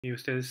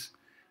use this.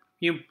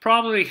 You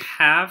probably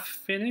have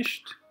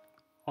finished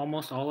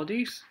almost all of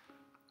these,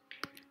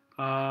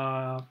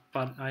 but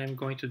I am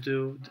going to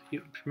do,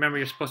 remember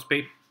you're supposed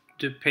to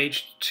do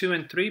page 2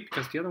 and 3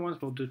 because the other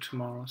ones we'll do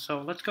tomorrow.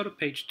 So let's go to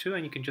page 2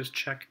 and you can just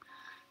check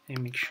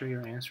and make sure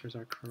your answers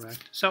are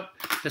correct. So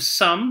the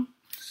sum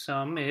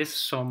is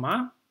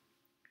soma,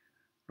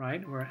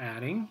 right? We're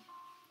adding.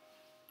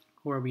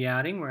 Who are we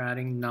adding? We're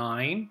adding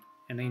 9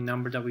 and a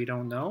number that we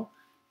don't know.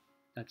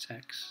 That's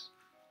x.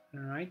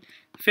 All right.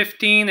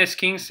 15 is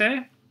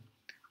 15.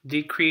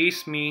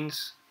 Decrease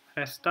means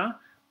resta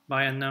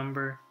by a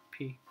number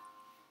p.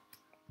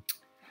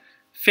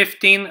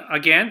 15,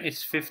 again,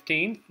 it's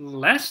 15.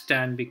 Less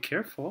than, be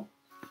careful.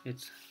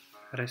 It's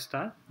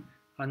resta.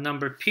 A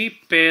number p,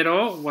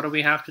 pero what do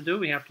we have to do?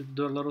 We have to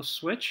do a little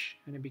switch,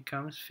 and it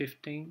becomes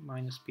 15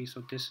 minus p.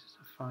 So this is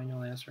the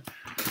final answer.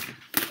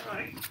 All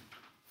right.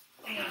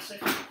 Hang on a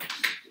second.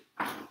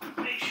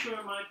 Make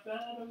sure my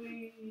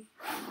battery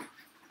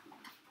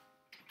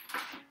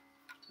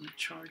doesn't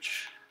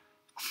charge.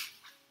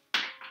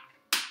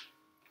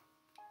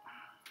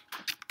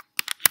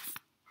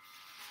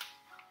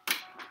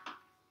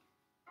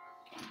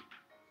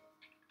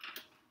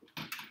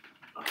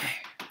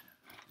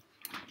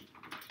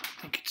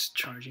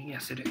 Charging,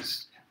 yes it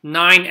is.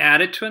 9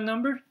 added to a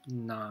number,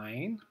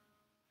 9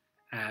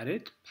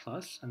 added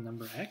plus a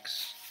number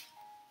x.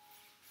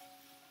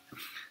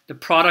 The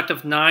product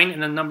of 9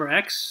 and the number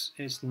x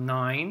is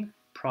 9.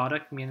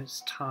 Product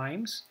means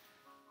times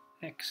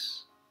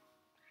x.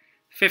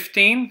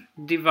 15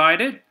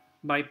 divided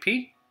by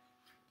p.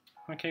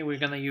 Okay, we're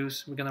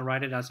gonna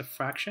write it as a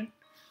fraction.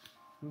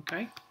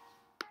 Okay.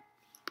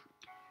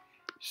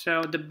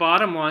 So the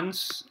bottom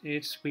ones,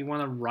 we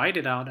want to write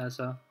it out as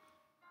a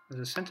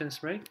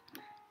sentence, right?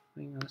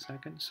 Hang on a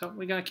second. So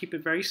we're gonna keep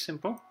it very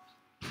simple.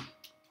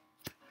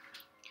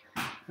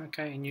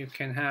 Okay, and you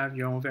can have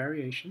your own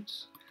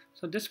variations.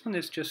 So this one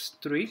is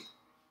just 3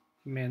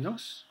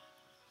 menos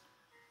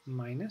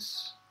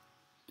minus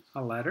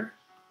a letter.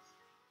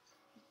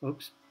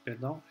 Oops,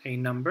 perdón, a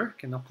number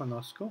que no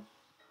conozco,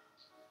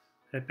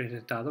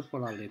 representado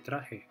por la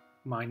letra G,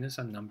 minus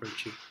a number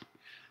G.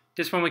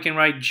 This one we can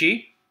write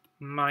G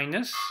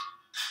minus.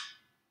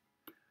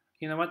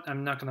 You know what?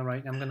 I'm not going to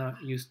write. I'm going to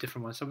use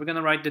different ones. So we're going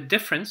to write the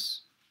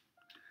difference.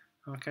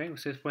 Okay,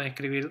 ustedes pueden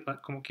escribir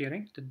como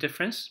quieren. The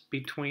difference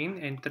between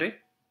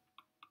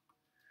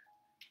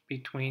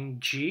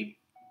G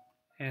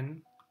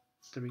and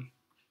 3.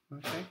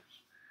 Okay.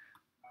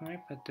 All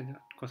right, but the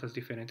cosas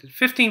diferentes.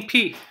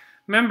 15p.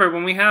 Remember,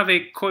 when we have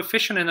a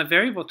coefficient and a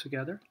variable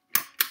together,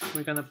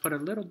 we're going to put a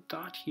little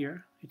dot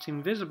here. It's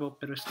invisible,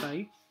 pero está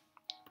ahí.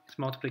 It's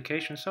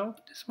multiplication. So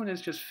this one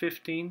is just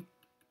 15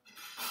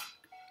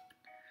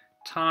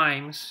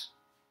 times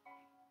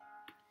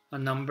a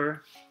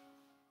number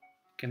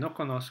que no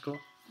conozco,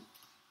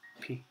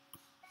 p,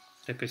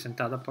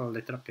 representada por la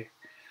letra p. I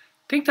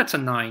think that's a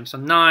 9. So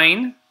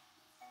 9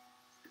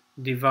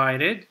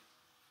 divided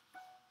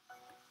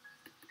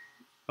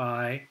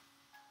by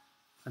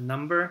a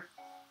number,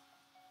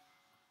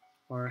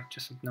 or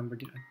just a number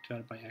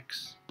divided by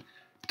x.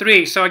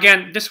 3. So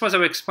again, this was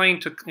I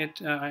explained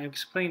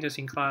this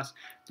in class.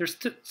 There's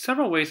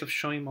several ways of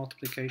showing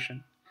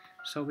multiplication.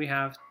 So we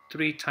have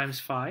 3 times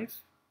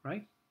 5,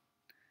 right?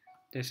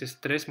 This is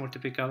 3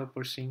 multiplicado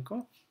por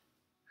 5.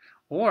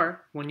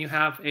 Or when you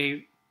have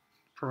a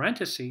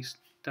parentheses,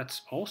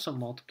 that's also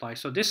multiplied.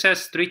 So this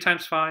says 3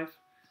 times 5.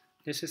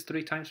 This is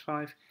 3 times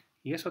 5.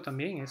 Y eso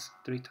también es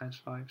 3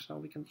 times 5. So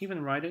we can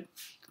even write it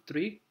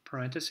 3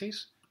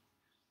 parentheses.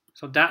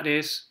 So that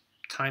is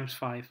times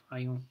 5.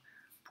 Hay un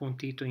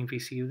puntito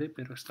invisible,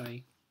 pero está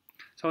ahí.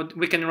 So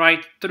we can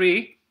write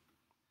 3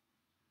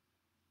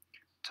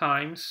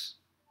 times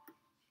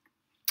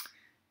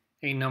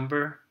a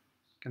number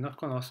que no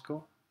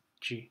conozco,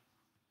 G.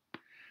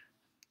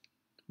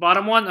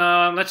 Bottom one,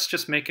 let's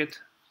just make it,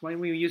 why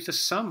don't we use the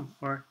sum,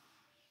 or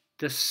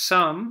the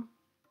sum,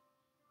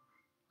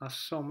 la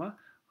soma,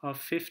 of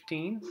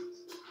 15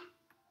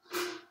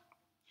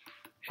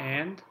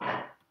 and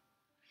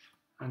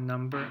a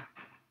number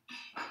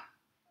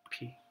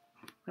P.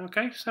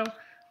 Okay, so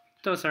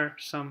those are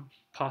some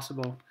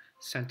possible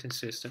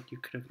sentences that you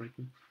could have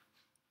written.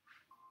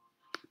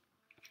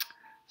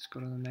 Let's go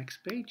to the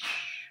next page.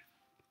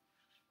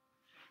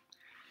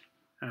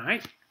 All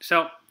right,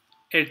 so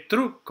el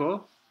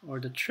truco, or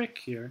the trick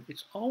here,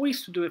 it's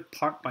always to do it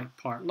part by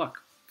part.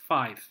 Look,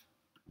 5.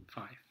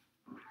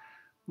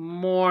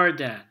 More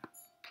than,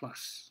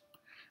 plus.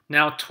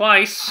 Now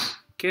twice,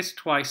 ¿qué es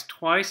twice?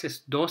 Twice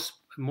is 2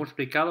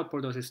 multiplicado por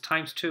 2, is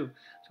times 2.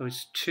 So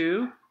it's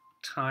 2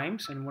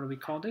 times, and what do we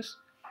call this?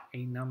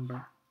 A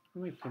number.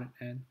 Let me put it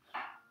in.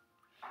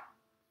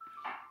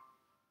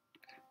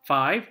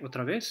 5,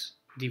 otra vez.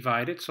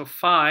 Divided, so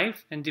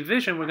 5, and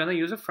division, we're going to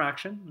use a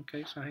fraction.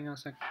 Okay, so hang on a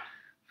second.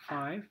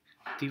 5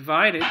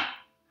 divided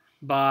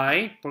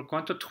by, por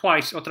cuánto?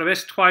 Twice, otra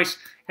vez twice.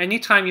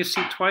 Anytime you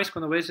see twice,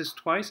 cuando ves es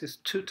twice, is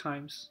 2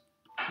 times.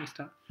 Ahí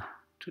está.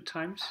 2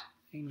 times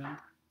a number.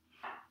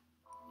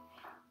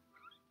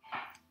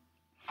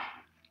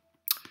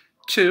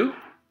 2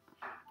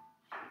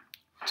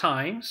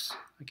 times,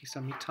 aquí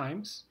está mi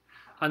times,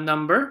 a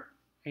number,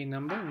 un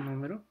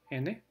número,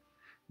 n,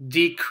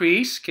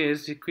 decrease, ¿qué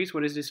es decrease?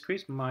 What is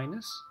decrease?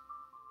 Minus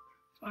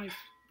 5.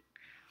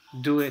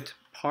 Do it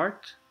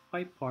part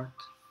by part.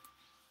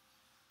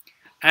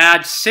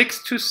 Add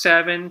 6 to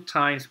 7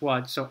 times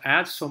what? So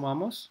add,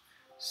 sumamos,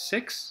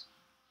 6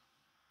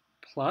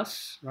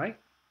 plus, right?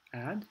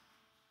 Add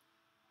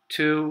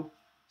to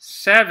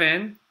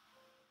 7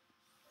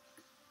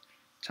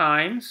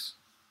 times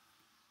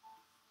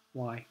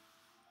y.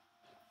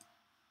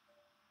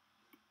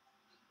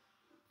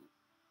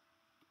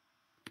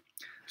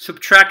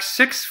 Subtract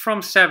 6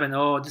 from 7.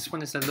 Oh, this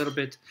one is a little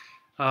bit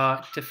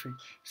different.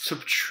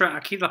 Subtract,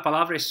 aquí la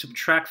palabra es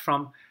subtract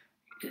from.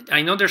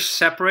 I know they're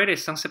separated,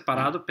 están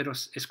separados, pero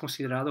es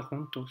considerado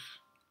juntos.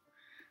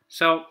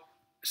 So,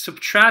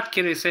 subtract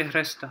quiere decir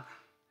resta.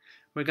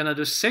 We're going to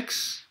do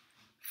 6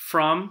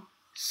 from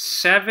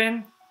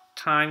 7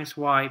 times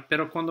y.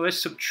 Pero cuando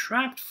es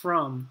subtract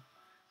from,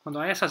 cuando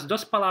hay esas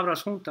dos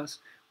palabras juntas,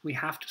 we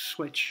have to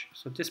switch.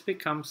 So this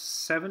becomes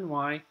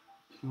 7y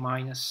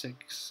minus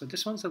 6. So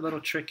this one's a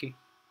little tricky.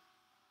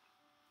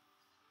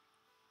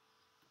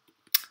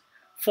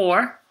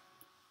 4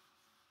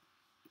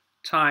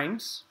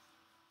 times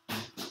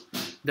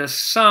the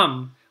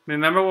sum.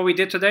 Remember what we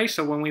did today?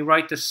 So when we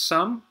write the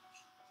sum,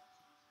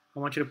 I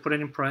want you to put it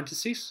in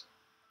parentheses.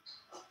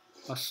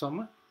 La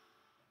suma.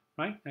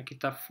 Right? Aquí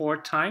está 4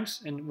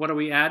 times. And what are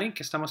we adding?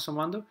 ¿Qué estamos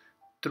sumando?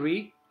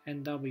 3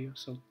 and w.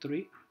 So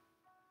 3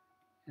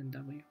 and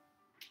w.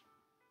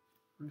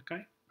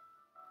 Okay?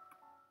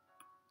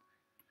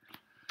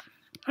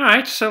 All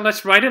right, so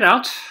let's write it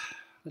out.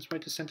 Let's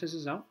write the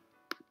sentences out.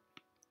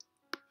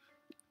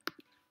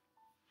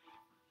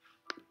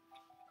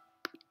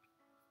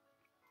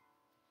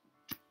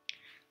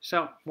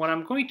 So what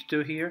I'm going to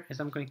do here is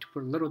I'm going to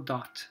put a little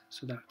dot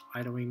so that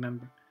I don't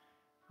remember.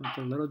 I'll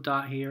put a little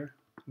dot here,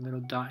 a little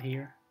dot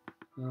here,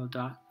 a little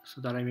dot,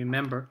 so that I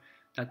remember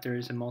that there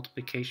is a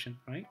multiplication,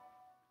 right?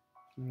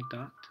 Little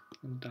dot,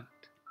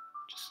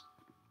 just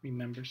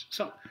remembers.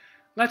 So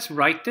let's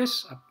write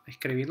this,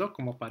 escribirlo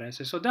como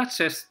parece. So that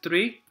says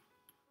 3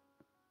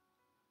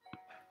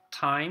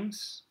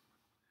 times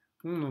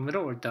un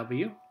número, or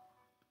w,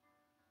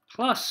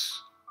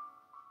 plus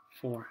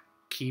 4.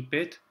 Keep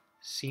it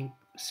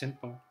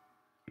simple.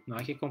 No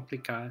hay que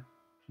complicar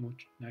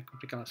mucho, no hay que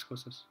complicar las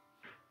cosas.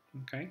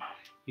 Okay?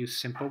 Use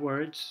simple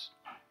words.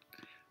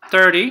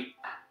 30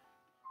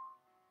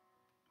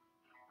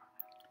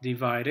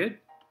 divided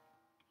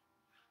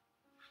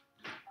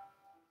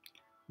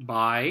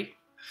by,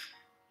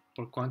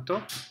 ¿por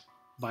cuánto?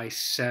 By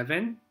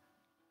 7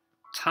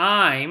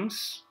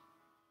 times,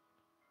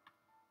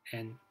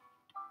 and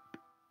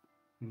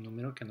un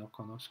número que no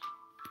conozco.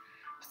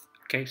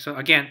 Okay, so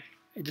again,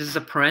 this is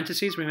a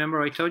parentheses,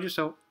 remember I told you,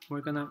 so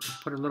we're gonna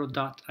put a little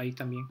dot ahí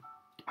también.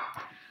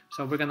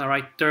 So we're gonna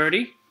write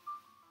 30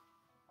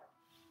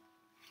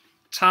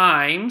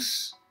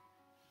 times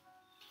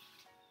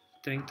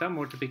 30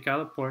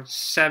 multiplicado por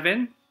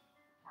 7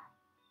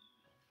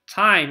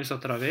 times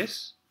otra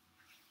vez,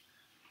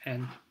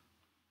 and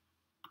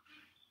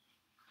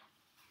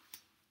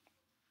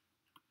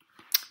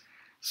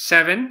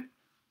 7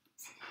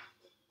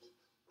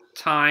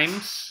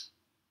 times,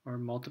 or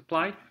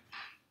multiplied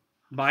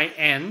by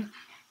n,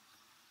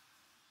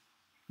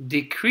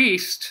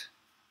 decreased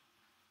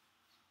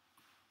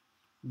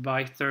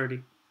by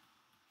 30.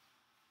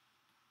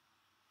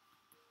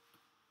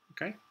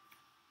 Okay.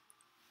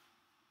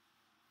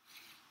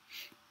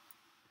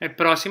 El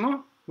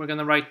próximo, we're going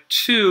to write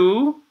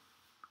 2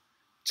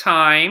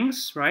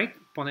 times, right?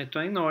 Pon esto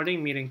en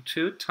orden, miren,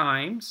 2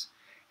 times.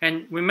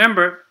 And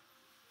remember,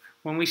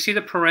 when we see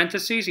the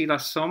parentheses y la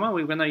suma,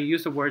 we're going to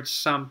use the word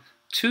sum.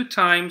 2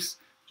 times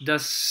the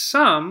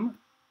sum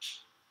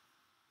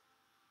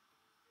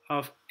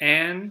of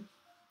n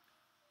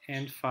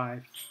and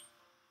 5.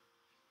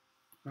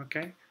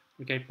 Okay?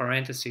 Okay,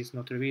 parentheses,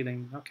 no te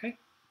olviden, okay?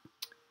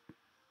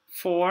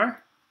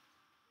 4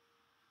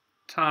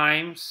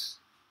 times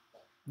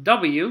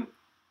w.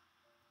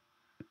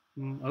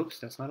 Oops,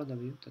 that's not a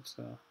w. That's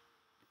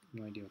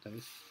no idea what that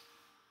is.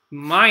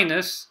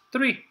 Minus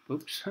 3.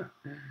 Oops.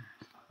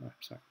 Oh,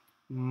 sorry.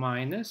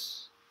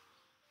 Minus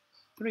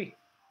 3.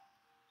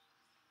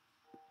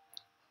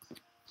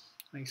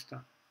 Ahí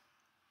está.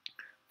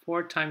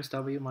 4 times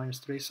w minus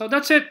 3. So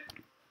that's it.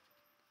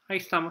 Ahí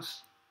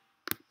estamos.